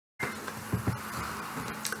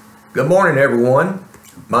Good morning, everyone.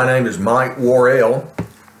 My name is Mike Worrell,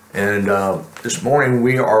 and this morning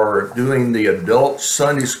we are doing the adult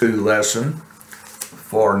Sunday school lesson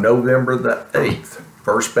for November the 8th,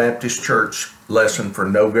 First Baptist Church lesson for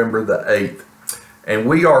November the 8th. And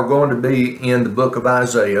we are going to be in the book of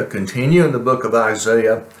Isaiah, continuing the book of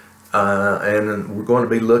Isaiah, and we're going to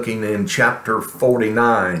be looking in chapter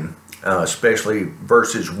 49, especially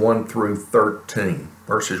verses 1 through 13.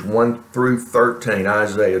 Verses 1 through 13,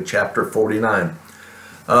 Isaiah chapter 49.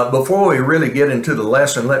 Before we really get into the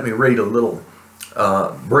lesson, let me read a little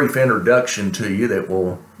brief introduction to you that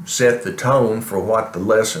will set the tone for what the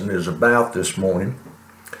lesson is about this morning.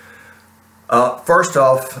 First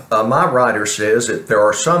off, my writer says that there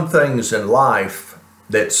are some things in life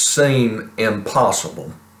that seem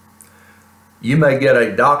impossible. You may get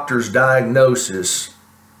a doctor's diagnosis,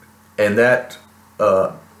 and that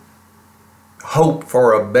hope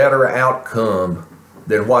for a better outcome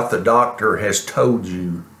than what the doctor has told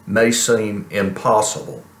you may seem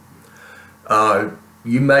impossible.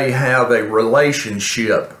 You may have a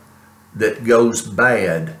relationship that goes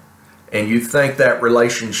bad, and you think that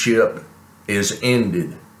relationship is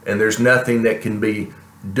ended, and there's nothing that can be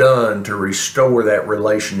done to restore that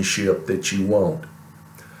relationship that you want.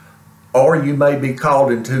 Or you may be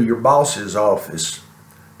called into your boss's office,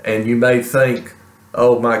 and you may think,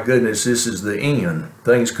 oh my goodness, this is the end.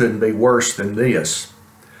 Things couldn't be worse than this.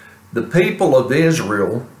 The people of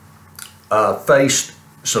Israel faced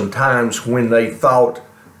some times when they thought,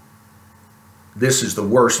 this is the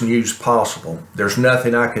worst news possible. There's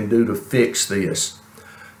nothing I can do to fix this.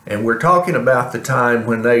 And we're talking about the time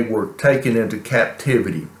when they were taken into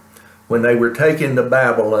captivity, when they were taken to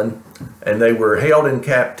Babylon and they were held in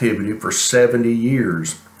captivity for 70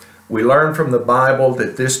 years. We learn from the Bible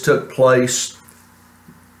that this took place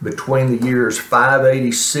between the years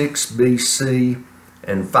 586 BC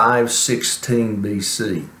and 516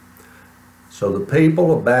 BC. So the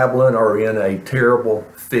people of Babylon are in a terrible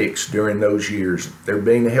fix during those years. They're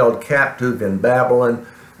being held captive in Babylon.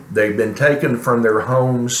 They've been taken from their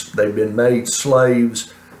homes. They've been made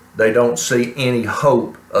slaves. They don't see any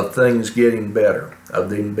hope of things getting better, of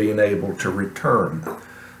them being able to return.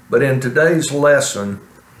 But in today's lesson,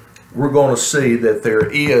 we're going to see that there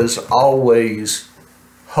is always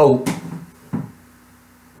hope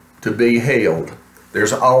to be held.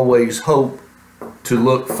 There's always hope to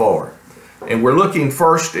look for. And we're looking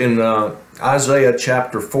first in Isaiah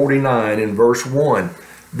chapter 49 in verse 1.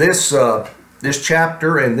 This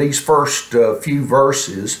chapter and these first few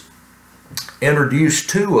verses introduce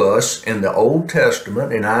to us in the Old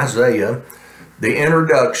Testament, in Isaiah, the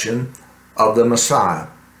introduction of the Messiah.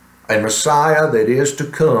 A Messiah that is to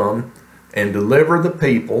come and deliver the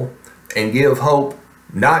people and give hope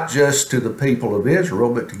not just to the people of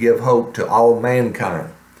Israel, but to give hope to all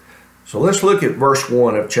mankind. So let's look at verse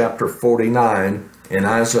 1 of chapter 49 in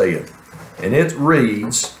Isaiah. And it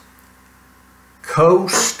reads,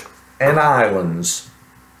 "Coast and islands,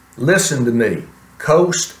 listen to me.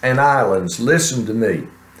 Coast and islands, listen to me.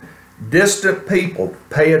 Distant people,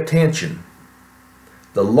 pay attention.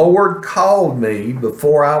 The Lord called me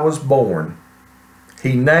before I was born.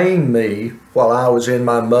 He named me while I was in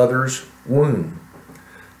my mother's womb."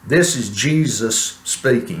 This is Jesus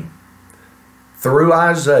speaking. Through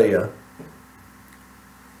Isaiah,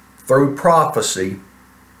 through prophecy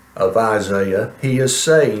of Isaiah, he is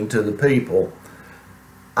saying to the people,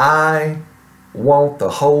 I want the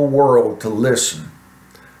whole world to listen.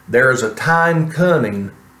 There is a time coming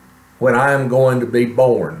when I am going to be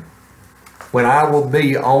born, when I will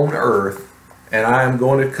be on earth, and I am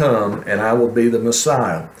going to come and I will be the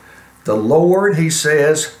Messiah. The Lord, he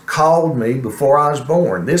says, called me before I was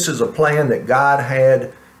born. This is a plan that God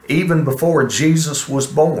had even before Jesus was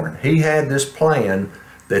born. He had this plan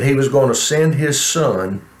that he was going to send his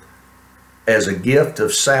son as a gift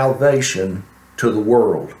of salvation to the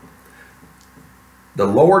world. The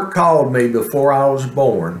Lord called me before I was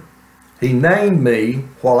born. He named me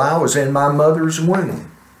while I was in my mother's womb.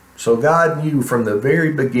 So God knew from the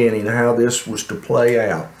very beginning how this was to play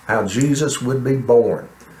out, how Jesus would be born,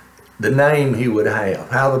 the name he would have,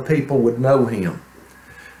 how the people would know him.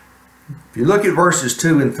 If you look at verses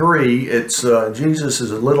 2 and 3, it's Jesus is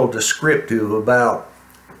a little descriptive about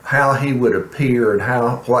how he would appear and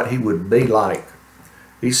what he would be like.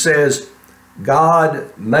 He says,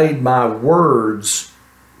 God made my words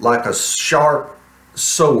like a sharp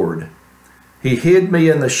sword. He hid me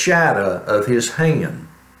in the shadow of his hand.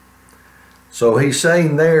 So he's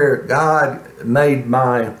saying there, God made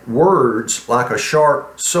my words like a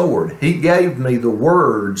sharp sword. He gave me the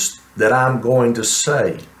words that I'm going to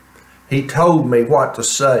say. He told me what to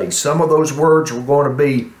say. Some of those words were going to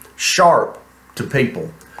be sharp to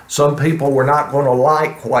people. Some people were not going to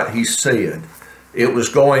like what he said. It was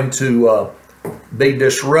going to be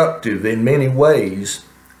disruptive in many ways,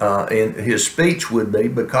 and his speech would be,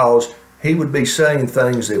 because he would be saying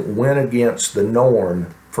things that went against the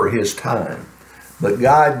norm for his time. But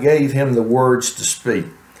God gave him the words to speak.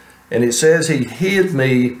 And it says he hid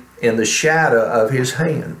me in the shadow of his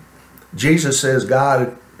hand. Jesus says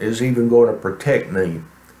God is even going to protect me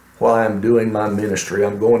while I'm doing my ministry.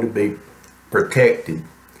 I'm going to be protected.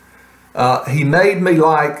 He made me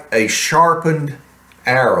like a sharpened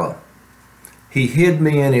arrow. He hid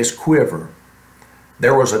me in his quiver.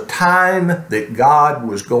 There was a time that God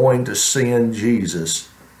was going to send Jesus,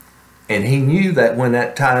 and he knew that when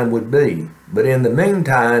that time would be. But in the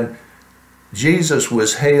meantime, Jesus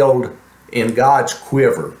was held in God's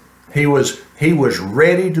quiver. He was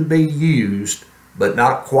ready to be used, but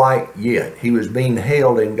not quite yet. He was being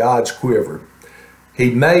held in God's quiver. He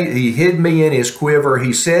hid me in his quiver.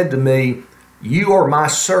 He said to me, "You are my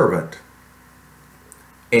servant,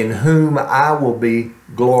 in whom I will be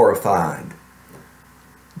glorified."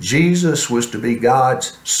 Jesus was to be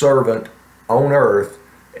God's servant on earth,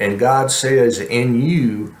 and God says, "In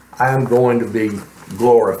you, I am going to be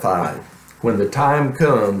glorified. When the time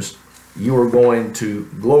comes, you are going to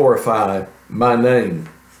glorify my name."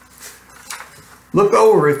 Look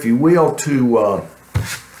over, if you will, to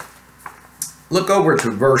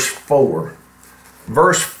verse 4.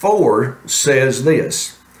 Verse 4 says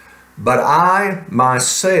this, "But I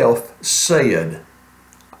myself said,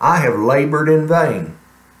 I have labored in vain.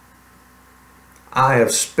 I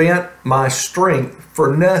have spent my strength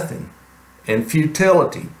for nothing and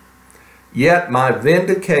futility. Yet my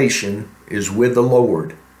vindication is with the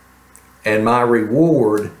Lord, and my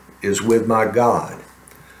reward is with my God."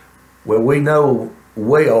 Well, we know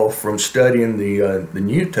well from studying the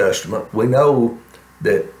New Testament, we know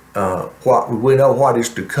that what is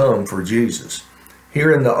to come for Jesus.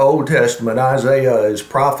 Here in the Old Testament, Isaiah is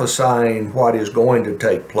prophesying what is going to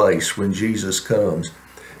take place when Jesus comes.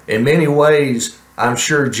 In many ways, I'm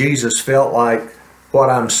sure Jesus felt like what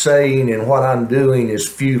I'm saying and what I'm doing is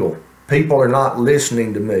futile. People are not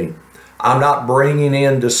listening to me. I'm not bringing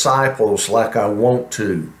in disciples like I want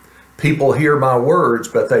to. People hear my words,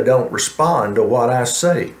 but they don't respond to what I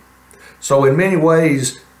say. So in many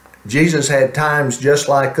ways, Jesus had times just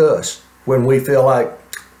like us when we feel like,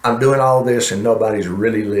 I'm doing all this and nobody's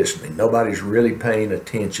really listening. Nobody's really paying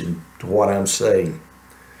attention to what I'm saying.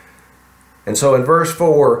 And so in verse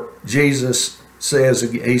 4, Jesus says,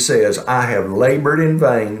 he says, "I have labored in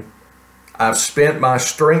vain. I've spent my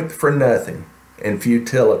strength for nothing and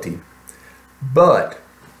futility. But,"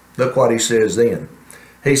 look what he says then.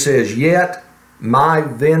 He says, "Yet my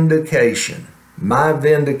vindication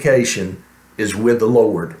is with the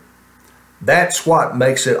Lord." That's what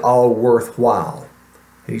makes it all worthwhile.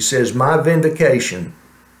 He says, "My vindication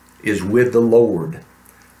is with the Lord,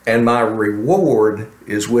 and my reward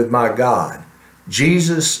is with my God."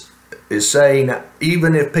 Jesus is saying,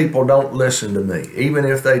 even if people don't listen to me, even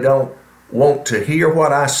if they don't want to hear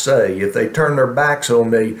what I say, if they turn their backs on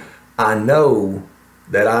me, I know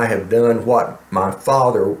that I have done what my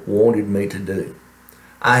Father wanted me to do.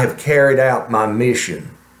 I have carried out my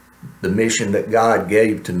mission, the mission that God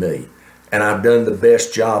gave to me, and I've done the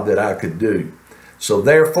best job that I could do. So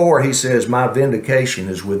therefore, he says, my vindication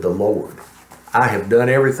is with the Lord. I have done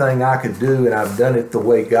everything I could do, and I've done it the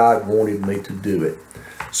way God wanted me to do it.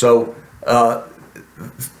 So,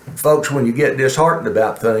 folks, when you get disheartened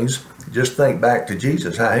about things, just think back to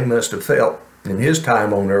Jesus, how he must have felt in his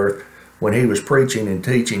time on earth when he was preaching and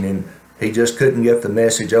teaching, and he just couldn't get the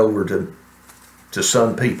message over to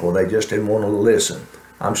some people. They just didn't want to listen.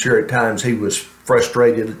 I'm sure at times he was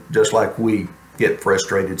frustrated, just like we get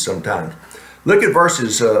frustrated sometimes. Look at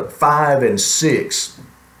verses 5 and 6.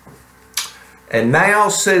 "And now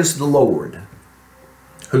says the Lord,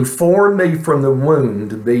 who formed me from the womb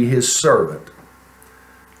to be his servant,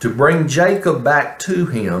 to bring Jacob back to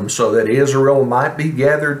him, so that Israel might be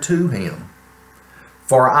gathered to him.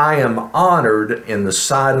 For I am honored in the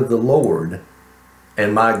sight of the Lord,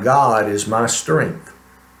 and my God is my strength.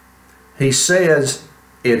 He says,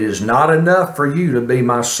 it is not enough for you to be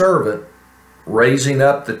my servant, raising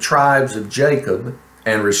up the tribes of Jacob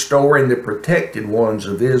and restoring the protected ones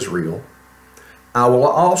of Israel. I will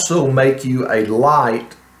also make you a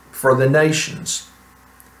light for the nations,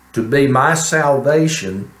 to be my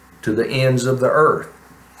salvation to the ends of the earth."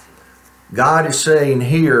 God is saying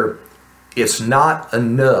here, it's not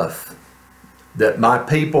enough that my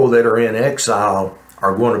people that are in exile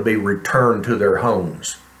are going to be returned to their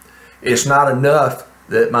homes. It's not enough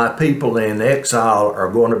that my people in exile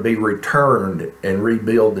are going to be returned and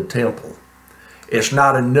rebuild the temple. It's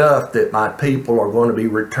not enough that my people are going to be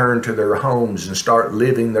returned to their homes and start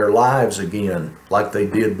living their lives again like they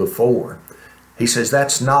did before. He says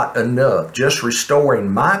that's not enough. Just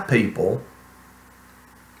restoring my people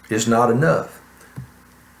is not enough.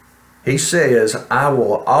 He says, I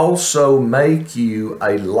will also make you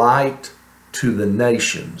a light to the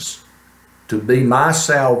nations, to be my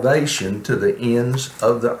salvation to the ends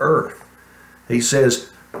of the earth. He says,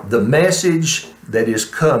 the message that is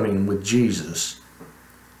coming with Jesus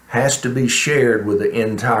has to be shared with the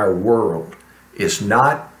entire world. It's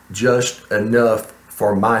not just enough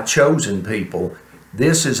for my chosen people.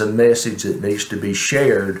 This is a message that needs to be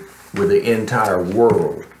shared with the entire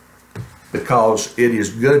world, because it is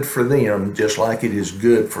good for them just like it is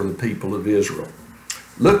good for the people of Israel.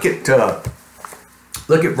 Look at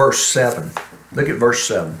verse 7. Look at verse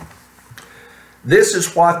 7. This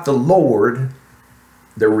is what the Lord,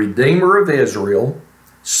 the Redeemer of Israel,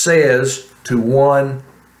 says to one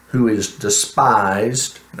who is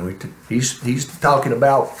despised. He's talking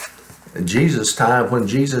about Jesus' time. When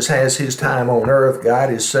Jesus has his time on earth,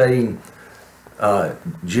 God is saying,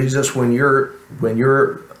 Jesus, when you're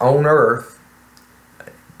on earth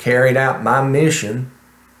carrying out my mission,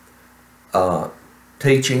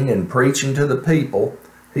 teaching and preaching to the people,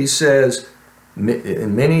 he says,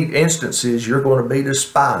 in many instances, you're going to be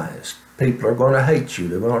despised. People are going to hate you.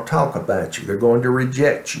 They're going to talk about you. They're going to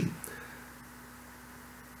reject you.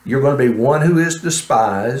 You're going to be one who is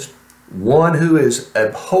despised, one who is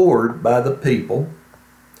abhorred by the people,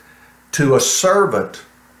 to a servant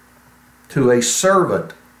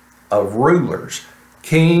of rulers.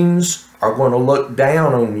 Kings are going to look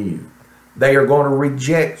down on you. They are going to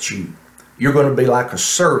reject you. You're going to be like a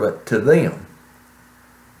servant to them.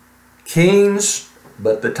 Kings,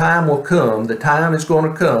 but the time will come, the time is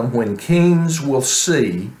going to come when kings will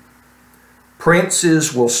see,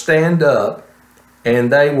 princes will stand up,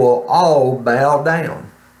 and they will all bow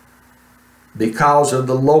down because of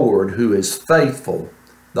the Lord who is faithful,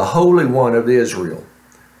 the Holy One of Israel,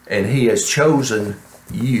 and he has chosen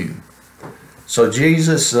you. So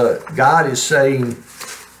Jesus, God is saying,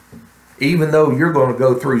 even though you're going to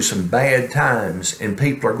go through some bad times and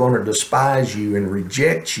people are going to despise you and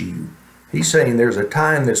reject you, he's saying there's a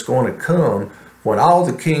time that's going to come when all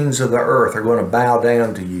the kings of the earth are going to bow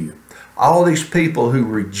down to you. All these people who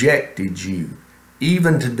rejected you.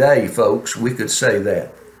 Even today, folks, we could say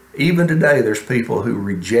that. Even today, there's people who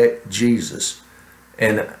reject Jesus.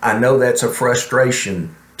 And I know that's a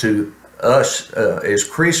frustration to us as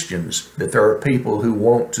Christians, that there are people who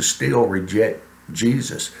want to still reject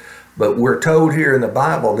Jesus. But we're told here in the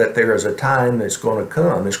Bible that there is a time that's going to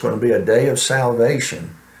come. It's going to be a day of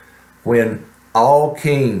salvation when all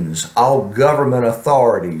kings, all government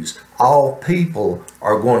authorities, all people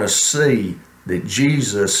are going to see that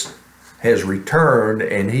Jesus has returned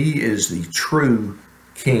and he is the true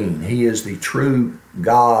King. He is the true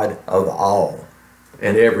God of all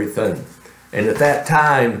and everything. And at that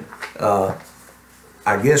time,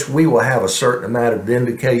 I guess we will have a certain amount of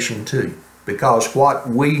vindication too, because what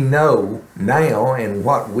we know now and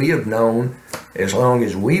what we have known as long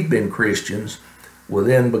as we've been Christians will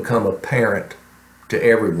then become apparent to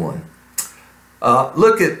everyone.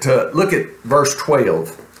 Look at verse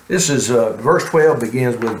 12. This is verse 12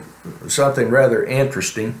 begins with something rather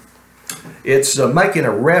interesting. It's making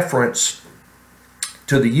a reference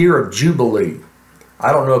to the year of Jubilee.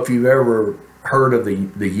 I don't know if you've ever heard of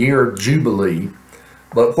the year of Jubilee,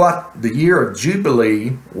 but what the year of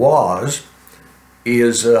Jubilee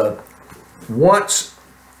is once,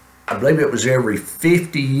 I believe it was every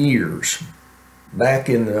 50 years, back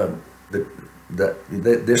in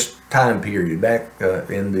this time period, back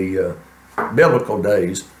in the biblical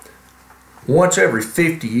days. Once every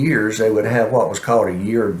 50 years, they would have what was called a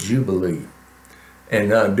year of Jubilee.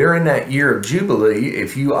 And during that year of Jubilee,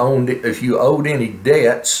 if you owed any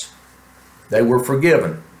debts, they were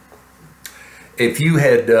forgiven. If you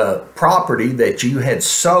had property that you had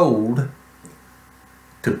sold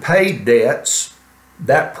to pay debts,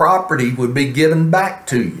 that property would be given back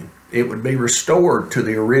to you. It would be restored to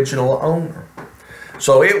the original owner.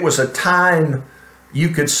 So it was a time, you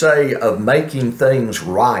could say, of making things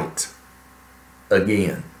right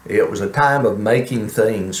again. It was a time of making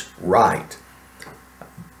things right.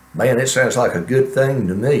 Man, it sounds like a good thing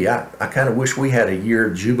to me. I kind of wish we had a year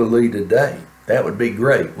of Jubilee today. That would be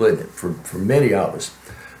great, wouldn't it, for many of us.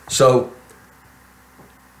 So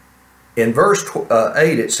in verse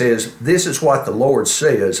 8 it says, this is what the Lord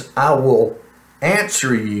says, I will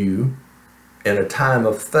answer you in a time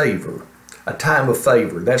of favor. a time of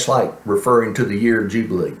favor. That's like referring to the year of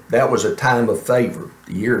Jubilee. That was a time of favor.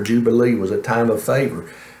 The year of Jubilee was a time of favor.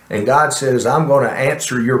 And God says, I'm going to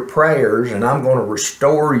answer your prayers, and I'm going to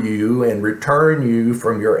restore you and return you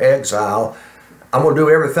from your exile. I'm going to do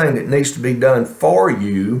everything that needs to be done for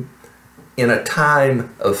you in a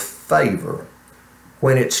time of favor,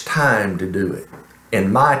 when it's time to do it.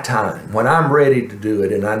 In my time, when I'm ready to do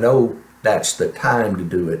it, and I know that's the time to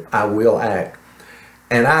do it, I will act.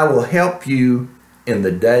 And I will help you in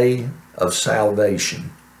the day of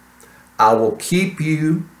salvation. I will keep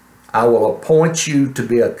you. I will appoint you to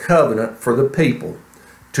be a covenant for the people,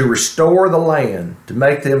 to restore the land, to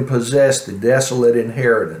make them possess the desolate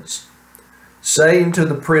inheritance, saying to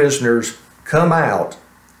the prisoners, come out,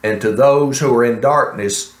 and to those who are in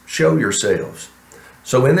darkness, show yourselves.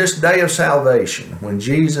 So in this day of salvation, when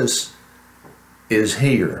Jesus is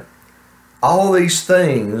here, all these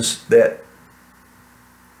things that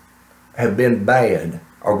have been bad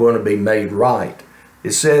are going to be made right.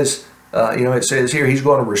 It says, it says here, he's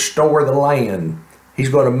going to restore the land. He's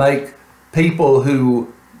going to make people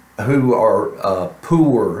who are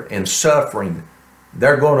poor and suffering,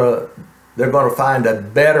 they're going to find a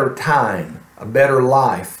better time, a better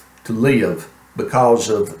life to live because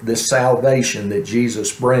of this salvation that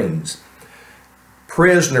Jesus brings.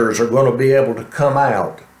 Prisoners are going to be able to come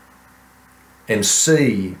out and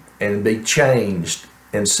see and be changed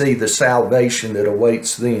and see the salvation that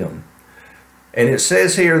awaits them. And it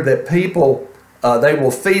says here that people, they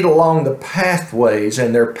will feed along the pathways,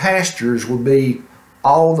 and their pastures will be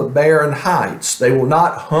all the barren heights. They will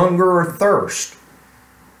not hunger or thirst.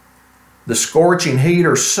 The scorching heat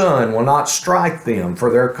or sun will not strike them, for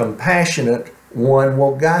their compassionate one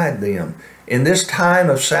will guide them. In this time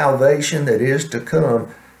of salvation that is to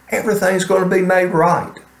come, everything's going to be made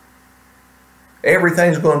right.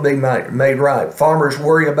 Everything's going to be made right. Farmers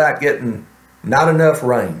worry about getting not enough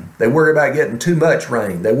rain. They worry about getting too much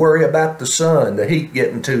rain. They worry about the sun, the heat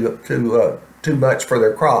getting too much for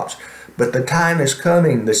their crops. But the time is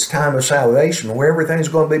coming, this time of salvation, where everything's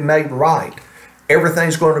going to be made right.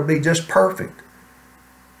 Everything's going to be just perfect.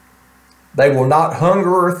 They will not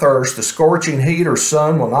hunger or thirst. The scorching heat or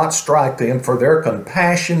sun will not strike them, for their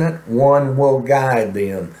compassionate one will guide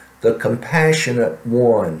them. The compassionate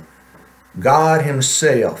one. God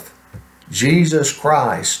himself, Jesus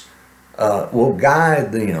Christ, will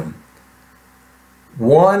guide them.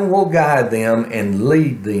 One will guide them and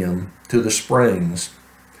lead them to the springs.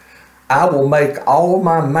 I will make all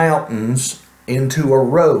my mountains into a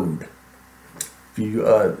road. If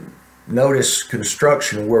you notice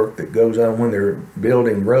construction work that goes on when they're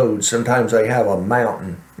building roads, sometimes they have a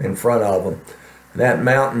mountain in front of them. That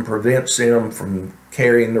mountain prevents them from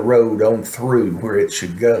carrying the road on through where it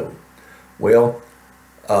should go. Well,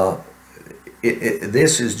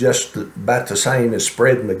 this is just about the same as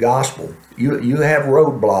spreading the gospel. You have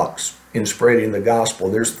roadblocks in spreading the gospel.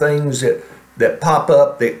 There's things that pop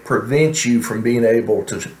up that prevent you from being able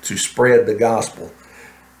to spread the gospel.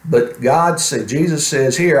 But God said, Jesus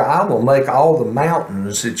says here, I will make all the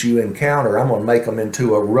mountains that you encounter, I'm going to make them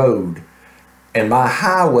into a road, and my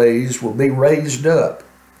highways will be raised up.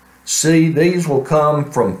 See, these will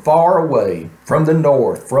come from far away, from the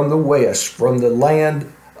north, from the west, from the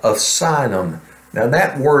land of Sinim. Now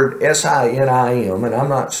that word S-I-N-I-M, and I'm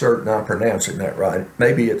not certain I'm pronouncing that right.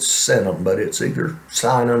 Maybe it's Sinim, but it's either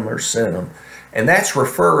Sinim or Sinim. And that's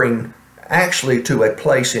referring actually to a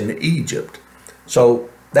place in Egypt. So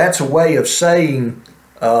that's a way of saying,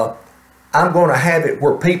 I'm going to have it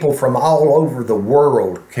where people from all over the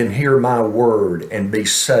world can hear my word and be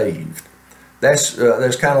saved. That's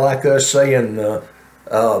kind of like us saying,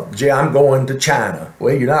 gee, I'm going to China.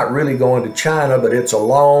 Well, you're not really going to China, but it's a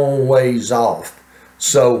long ways off.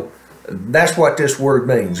 So that's what this word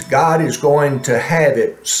means. God is going to have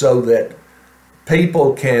it so that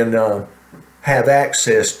people can have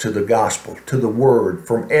access to the gospel, to the word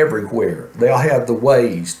from everywhere. They'll have the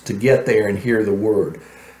ways to get there and hear the word.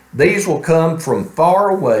 These will come from far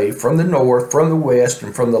away, from the north, from the west,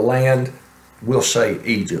 and from the land, we'll say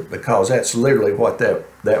Egypt, because that's literally what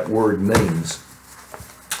that word means.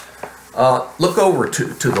 Look over to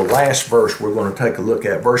the last verse we're going to take a look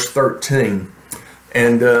at, verse 13.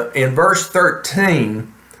 And in verse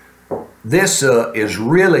 13, this is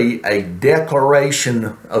really a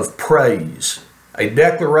declaration of praise. A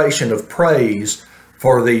declaration of praise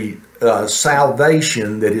for the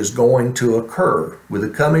salvation that is going to occur. With the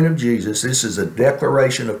coming of Jesus, this is a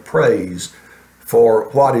declaration of praise for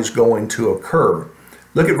what is going to occur.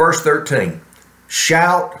 Look at verse 13.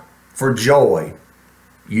 Shout for joy,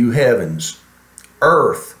 you heavens.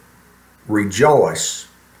 Earth, rejoice.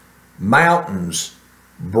 Mountains,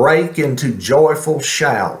 break into joyful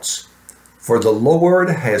shouts, for the Lord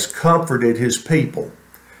has comforted his people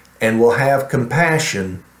and will have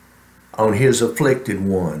compassion on his afflicted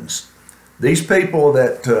ones. These people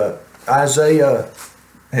that Isaiah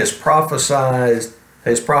has prophesied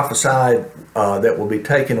that will be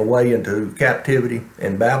taken away into captivity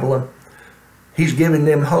in Babylon, he's giving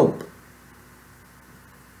them hope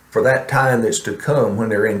for that time that's to come when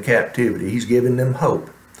they're in captivity. He's giving them hope.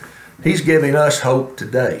 He's giving us hope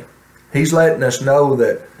today. He's letting us know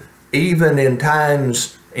that even in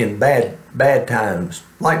times, in bad times,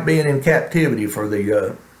 like being in captivity for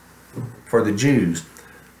the Jews,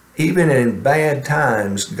 even in bad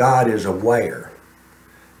times, God is aware.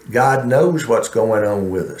 God knows what's going on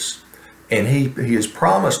with us. And he has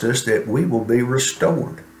promised us that we will be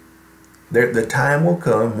restored. The time will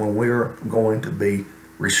come when we're going to be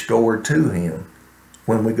restored to him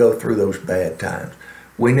when we go through those bad times.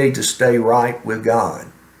 We need to stay right with God.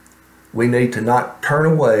 We need to not turn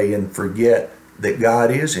away and forget that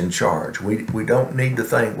God is in charge. We don't need to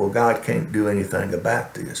think, well, God can't do anything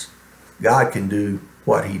about this. God can do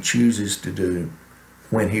what he chooses to do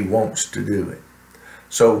when he wants to do it.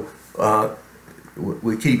 So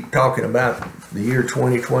we keep talking about the year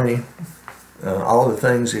 2020, all the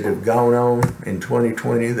things that have gone on in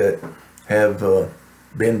 2020 that have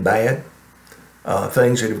been bad,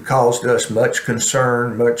 things that have caused us much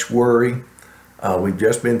concern, much worry. We've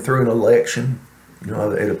just been through an election. You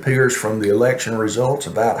know, it appears from the election results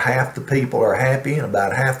about half the people are happy and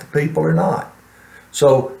about half the people are not.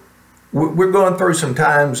 So we're going through some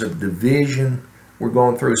times of division. We're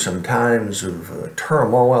going through some times of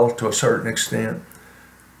turmoil to a certain extent.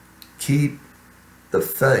 Keep the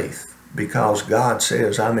faith, because God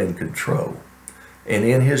says, I'm in control. And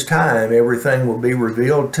in his time, everything will be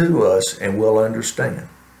revealed to us and we'll understand.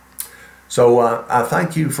 So I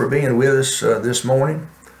thank you for being with us this morning.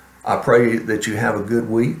 I pray that you have a good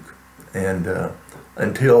week. And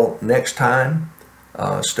until next time,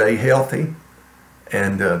 stay healthy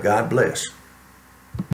and God bless.